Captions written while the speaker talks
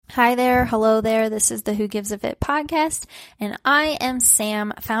Hi there, hello there, this is the Who Gives a Fit podcast, and I am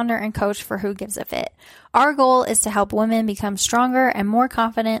Sam, founder and coach for Who Gives a Fit. Our goal is to help women become stronger and more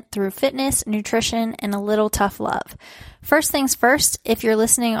confident through fitness, nutrition, and a little tough love. First things first, if you're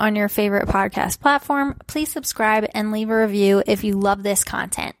listening on your favorite podcast platform, please subscribe and leave a review if you love this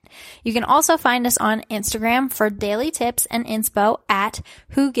content. You can also find us on Instagram for daily tips and inspo at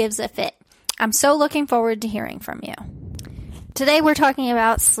Who Gives a Fit. I'm so looking forward to hearing from you. Today we're talking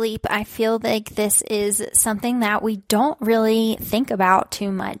about sleep. I feel like this is something that we don't really think about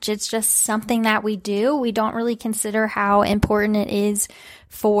too much. It's just something that we do. We don't really consider how important it is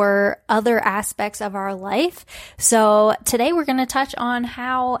for other aspects of our life. So today we're going to touch on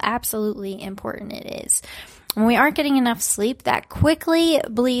how absolutely important it is. When we aren't getting enough sleep, that quickly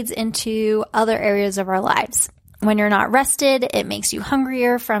bleeds into other areas of our lives. When you're not rested, it makes you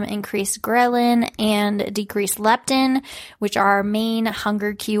hungrier from increased ghrelin and decreased leptin, which are our main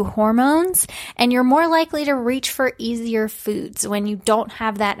hunger cue hormones. And you're more likely to reach for easier foods when you don't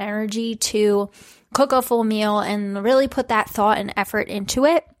have that energy to cook a full meal and really put that thought and effort into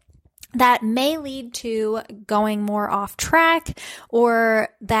it. That may lead to going more off track or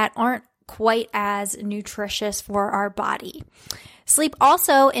that aren't quite as nutritious for our body. Sleep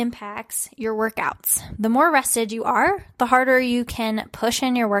also impacts your workouts. The more rested you are, the harder you can push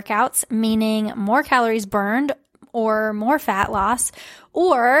in your workouts, meaning more calories burned or more fat loss,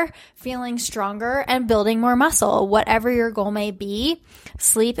 or feeling stronger and building more muscle. Whatever your goal may be,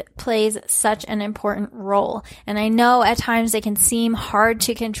 sleep plays such an important role. And I know at times it can seem hard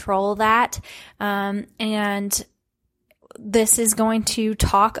to control that, and this is going to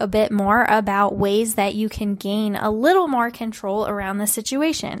talk a bit more about ways that you can gain a little more control around the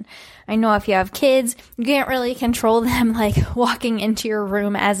situation. I know if you have kids, you can't really control them like walking into your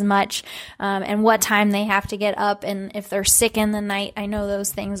room as much, and what time they have to get up, and if they're sick in the night. I know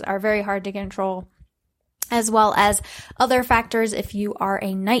those things are very hard to control, as well as other factors. If you are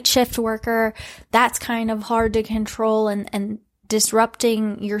a night shift worker, that's kind of hard to control, and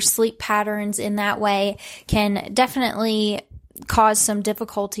disrupting your sleep patterns in that way can definitely cause some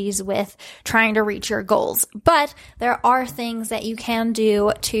difficulties with trying to reach your goals. But there are things that you can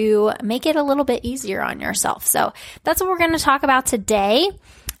do to make it a little bit easier on yourself. So that's what we're going to talk about today.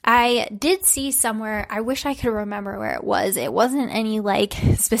 I did see somewhere, I wish I could remember where it was. It wasn't any like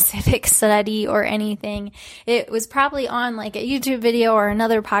specific study or anything. It was probably on like a YouTube video or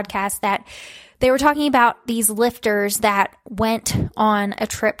another podcast that they were talking about these lifters that went on a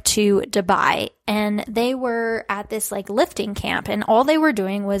trip to Dubai, and they were at this like lifting camp, and all they were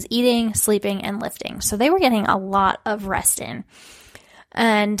doing was eating, sleeping, and lifting. So they were getting a lot of rest in.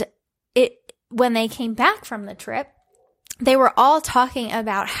 And when they came back from the trip, they were all talking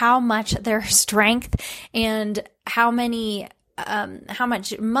about how much their strength and how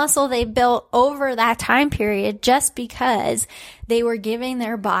much muscle they built over that time period, just because they were giving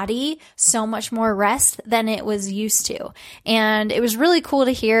their body so much more rest than it was used to. And it was really cool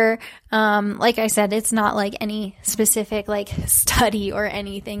to hear. Like I said, it's not like any specific like study or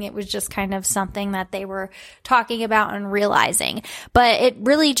anything. It was just kind of something that they were talking about and realizing. But it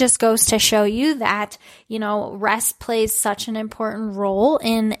really just goes to show you that, rest plays such an important role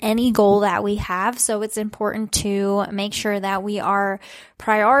in any goal that we have. So it's important to make sure that we are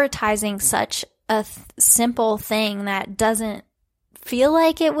prioritizing such a simple thing that doesn't feel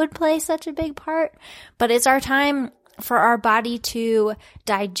like it would play such a big part, but it's our time for our body to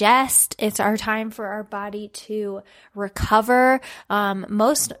digest. It's our time for our body to recover.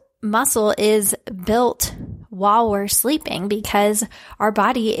 Most muscle is built while we're sleeping because our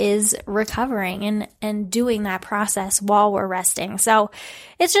body is recovering and doing that process while we're resting. So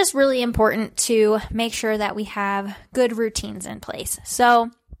it's just really important to make sure that we have good routines in place.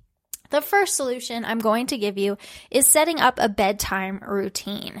 So the first solution I'm going to give you is setting up a bedtime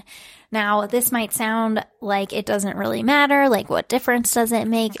routine. Now, this might sound like it doesn't really matter, like what difference does it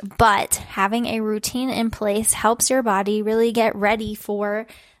make? But having a routine in place helps your body really get ready for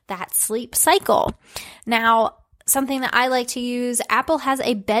that sleep cycle. Now, something that I like to use, Apple has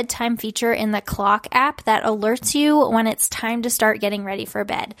a bedtime feature in the clock app that alerts you when it's time to start getting ready for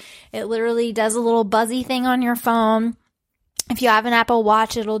bed. It literally does a little buzzy thing on your phone. If you have an Apple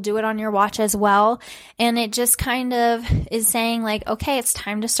Watch, it'll do it on your watch as well. And it just kind of is saying like, okay, it's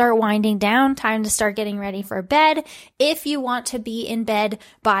time to start winding down, time to start getting ready for bed if you want to be in bed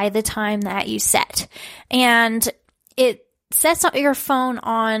by the time that you set. And it sets your phone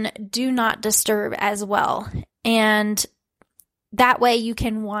on do not disturb as well. And that way you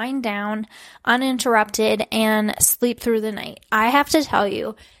can wind down uninterrupted and sleep through the night. I have to tell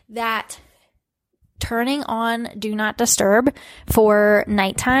you that turning on Do Not Disturb for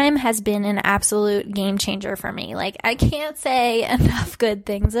nighttime has been an absolute game changer for me. Like, I can't say enough good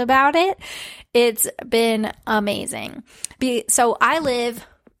things about it. It's been amazing. So I live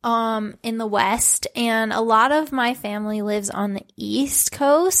in the West, and a lot of my family lives on the East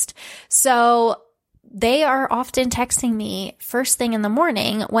Coast. So they are often texting me first thing in the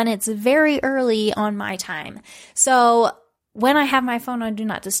morning when it's very early on my time. So when I have my phone on Do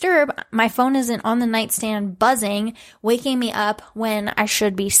Not Disturb, my phone isn't on the nightstand buzzing, waking me up when I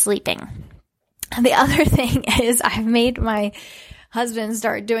should be sleeping. The other thing is I've made my husband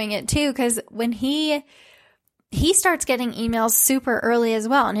start doing it too, because when he starts getting emails super early as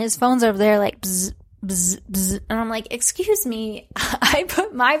well, and his phone's over there like bzz, bzz, bzz, and I'm like, excuse me, I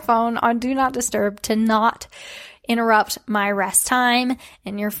put my phone on Do Not Disturb to not interrupt my rest time,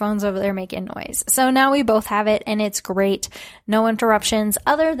 and your phone's over there making noise. So now we both have it, and it's great. No interruptions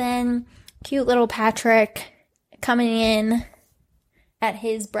other than cute little Patrick coming in at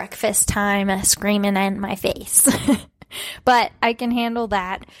his breakfast time screaming in my face. But I can handle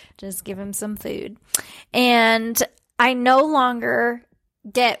that. Just give him some food. And I no longer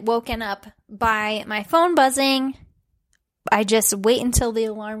get woken up by my phone buzzing. I just wait until the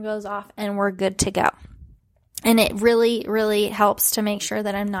alarm goes off and we're good to go. And it really, really helps to make sure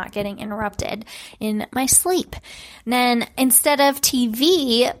that I'm not getting interrupted in my sleep. Then instead of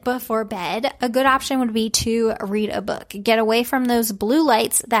TV before bed, a good option would be to read a book. Get away from those blue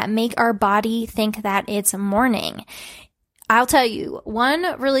lights that make our body think that it's morning. I'll tell you,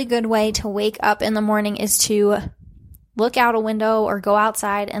 one really good way to wake up in the morning is to look out a window or go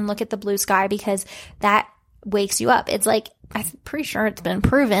outside and look at the blue sky, because that wakes you up. It's like, I'm pretty sure it's been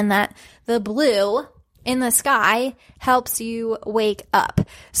proven that the blue in the sky helps you wake up.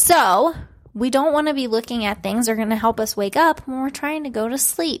 So we don't want to be looking at things that are going to help us wake up when we're trying to go to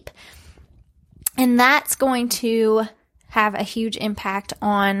sleep. And that's going to have a huge impact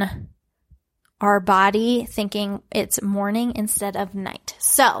on our body thinking it's morning instead of night.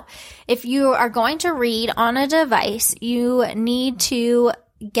 So if you are going to read on a device, you need to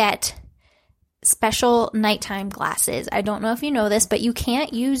get special nighttime glasses. I don't know if you know this, but you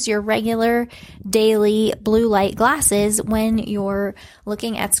can't use your regular daily blue light glasses when you're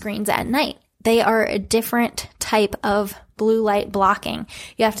looking at screens at night. They are a different type of blue light blocking.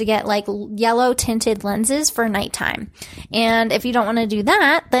 You have to get like yellow tinted lenses for nighttime. And if you don't want to do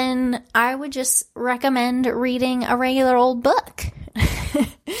that, then I would just recommend reading a regular old book.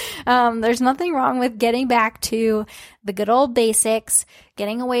 There's nothing wrong with getting back to the good old basics,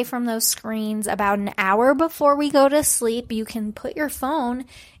 getting away from those screens about an hour before we go to sleep. You can put your phone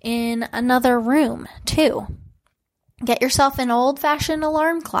in another room too. Get yourself an old-fashioned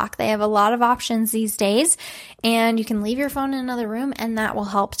alarm clock. They have a lot of options these days, and you can leave your phone in another room, and that will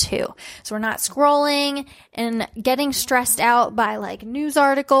help too. So we're not scrolling and getting stressed out by like news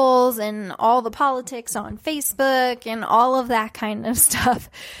articles and all the politics on Facebook and all of that kind of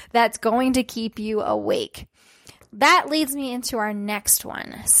stuff that's going to keep you awake. That leads me into our next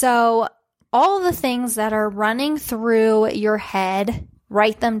one. So all the things that are running through your head,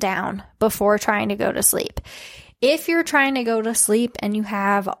 write them down before trying to go to sleep. If you're trying to go to sleep and you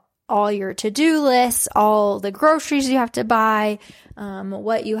have all your to-do lists, all the groceries you have to buy,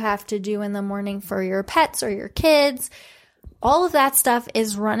 what you have to do in the morning for your pets or your kids, all of that stuff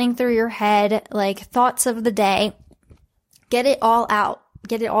is running through your head like thoughts of the day. Get it all out.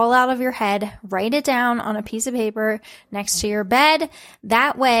 Get it all out of your head. Write it down on a piece of paper next to your bed.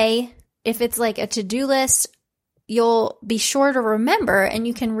 That way, if it's like a to-do list, you'll be sure to remember, and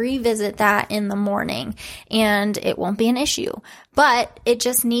you can revisit that in the morning and it won't be an issue. But it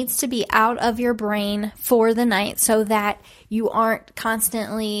just needs to be out of your brain for the night so that you aren't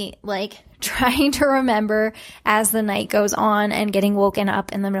constantly like trying to remember as the night goes on and getting woken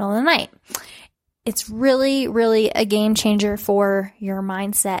up in the middle of the night. It's really, really a game changer for your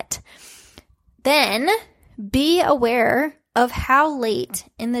mindset. Then be aware of how late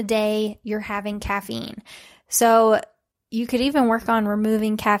in the day you're having caffeine. So you could even work on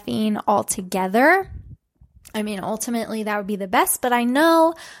removing caffeine altogether. I mean, ultimately that would be the best, but I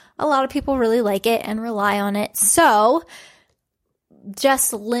know a lot of people really like it and rely on it. So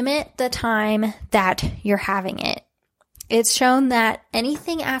just limit the time that you're having it. It's shown that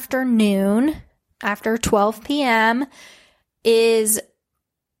anything after noon, after 12 p.m. has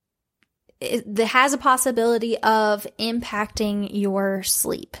a possibility of impacting your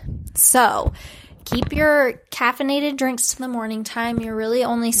sleep. So keep your caffeinated drinks to the morning time. You're really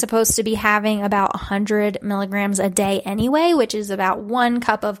only supposed to be having about 100 milligrams a day anyway, which is about 1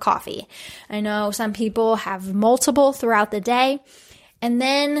 cup of coffee. I know some people have multiple throughout the day. And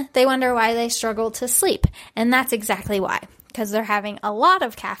then they wonder why they struggle to sleep. And that's exactly why, because they're having a lot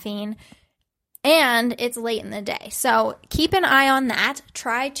of caffeine and it's late in the day. So keep an eye on that.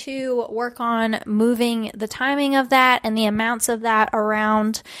 Try to work on moving the timing of that and the amounts of that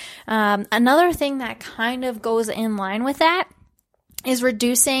around. Another thing that kind of goes in line with that is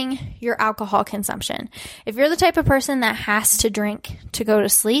reducing your alcohol consumption. If you're the type of person that has to drink to go to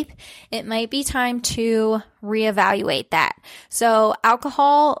sleep, it might be time to reevaluate that. So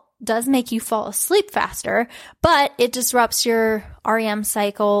alcohol does make you fall asleep faster, but it disrupts your REM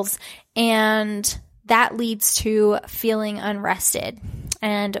cycles, and that leads to feeling unrested.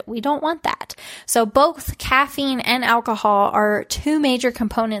 And we don't want that. So both caffeine and alcohol are two major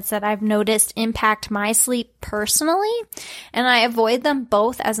components that I've noticed impact my sleep personally. And I avoid them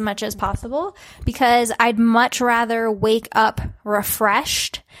both as much as possible because I'd much rather wake up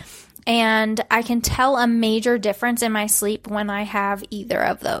refreshed. And I can tell a major difference in my sleep when I have either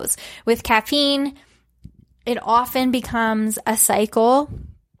of those. With caffeine, it often becomes a cycle.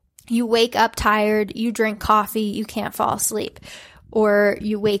 You wake up tired, you drink coffee, you can't fall asleep. Or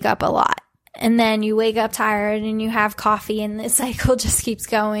you wake up a lot and then you wake up tired and you have coffee, and the cycle just keeps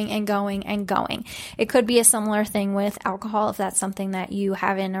going and going and going. It could be a similar thing with alcohol if that's something that you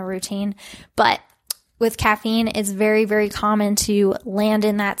have in a routine. But with caffeine, it's very, very common to land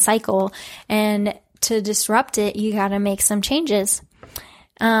in that cycle, and to disrupt it, you got to make some changes.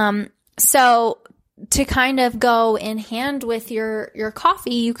 So to kind of go in hand with your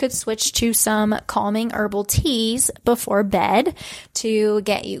coffee, you could switch to some calming herbal teas before bed to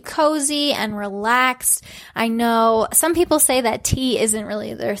get you cozy and relaxed. I know some people say that tea isn't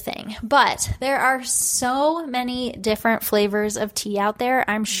really their thing, but there are so many different flavors of tea out there.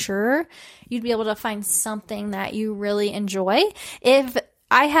 I'm sure you'd be able to find something that you really enjoy. If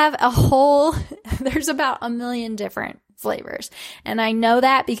I have there's about 1 million different flavors. And I know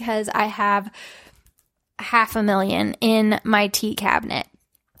that because I have 500,000 in my tea cabinet.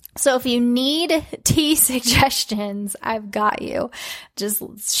 So if you need tea suggestions, I've got you. Just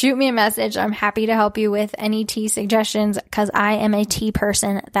shoot me a message. I'm happy to help you with any tea suggestions because I am a tea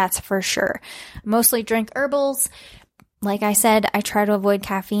person, that's for sure. Mostly drink herbals. Like I said, I try to avoid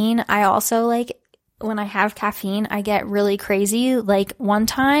caffeine. I also when I have caffeine, I get really crazy. Like one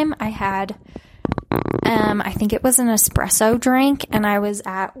time I had, I think it was an espresso drink, and I was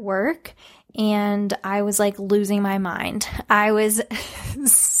at work and I was losing my mind. I was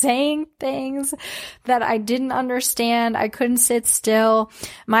saying things that I didn't understand. I couldn't sit still.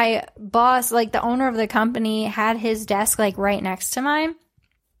 My boss, the owner of the company, had his desk right next to mine.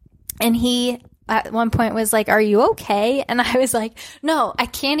 And he at one point was like, "Are you okay?" And I was like, "No, I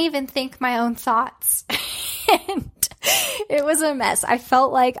can't even think my own thoughts." And it was a mess. I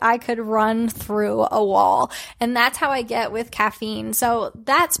felt like I could run through a wall. And that's how I get with caffeine. So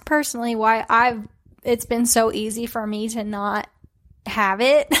that's personally why it's been so easy for me to not have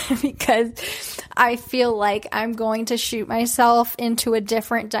it, because I feel like I'm going to shoot myself into a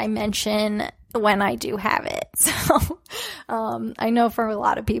different dimension when I do have it. So I know for a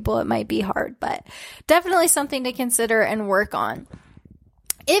lot of people it might be hard, but definitely something to consider and work on.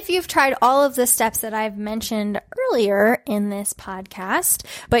 If you've tried all of the steps that I've mentioned earlier in this podcast,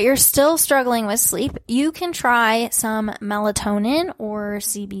 but you're still struggling with sleep, you can try some melatonin or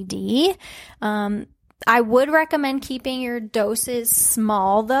CBD. I would recommend keeping your doses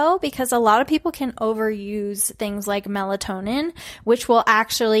small though, because a lot of people can overuse things like melatonin, which will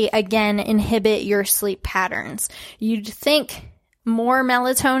actually, again, inhibit your sleep patterns. You'd think more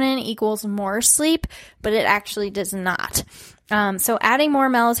melatonin equals more sleep, but it actually does not. So adding more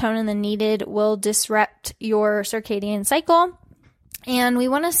melatonin than needed will disrupt your circadian cycle. And we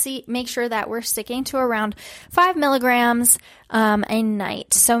want to make sure that we're sticking to around 5 milligrams a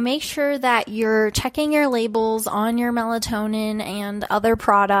night. So make sure that you're checking your labels on your melatonin and other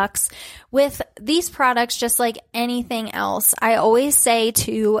products. With these products, just like anything else, I always say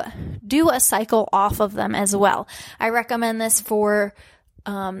to do a cycle off of them as well. I recommend this for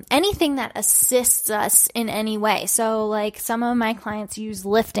anything that assists us in any way. So some of my clients use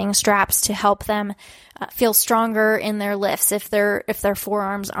lifting straps to help them feel stronger in their lifts if their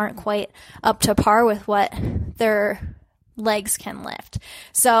forearms aren't quite up to par with what their legs can lift.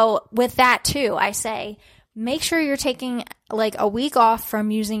 So with that too, I say make sure you're taking a week off from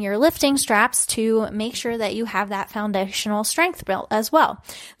using your lifting straps to make sure that you have that foundational strength built as well.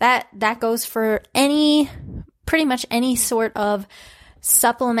 That goes for pretty much any sort of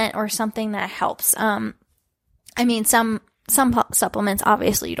supplement or something that helps. Some supplements,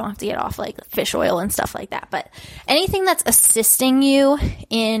 obviously you don't have to get off fish oil and stuff like that, but anything that's assisting you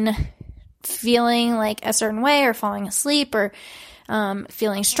in feeling a certain way or falling asleep or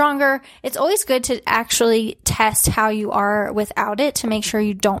feeling stronger. It's always good to actually test how you are without it to make sure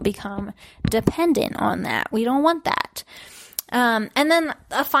you don't become dependent on that. We don't want that. And then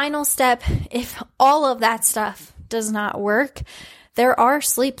a final step, if all of that stuff does not work, there are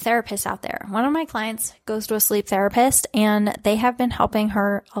sleep therapists out there. One of my clients goes to a sleep therapist and they have been helping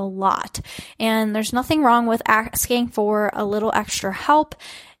her a lot. And there's nothing wrong with asking for a little extra help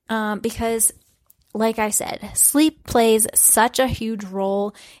because, like I said, sleep plays such a huge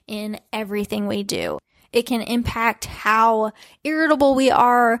role in everything we do. It can impact how irritable we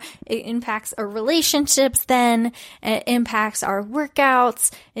are. It impacts our relationships then. It impacts our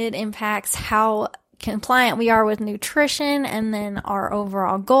workouts. It impacts how compliant we are with nutrition and then our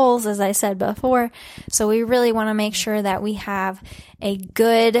overall goals, as I said before. So we really want to make sure that we have a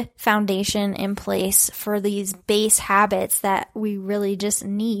good foundation in place for these base habits that we really just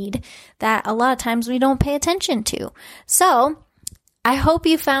need that a lot of times we don't pay attention to. So I hope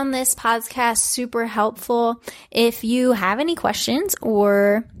you found this podcast super helpful. If you have any questions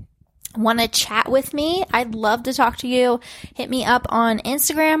or want to chat with me, I'd love to talk to you. Hit me up on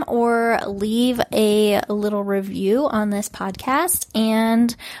Instagram or leave a little review on this podcast.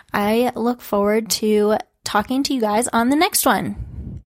 And I look forward to talking to you guys on the next one.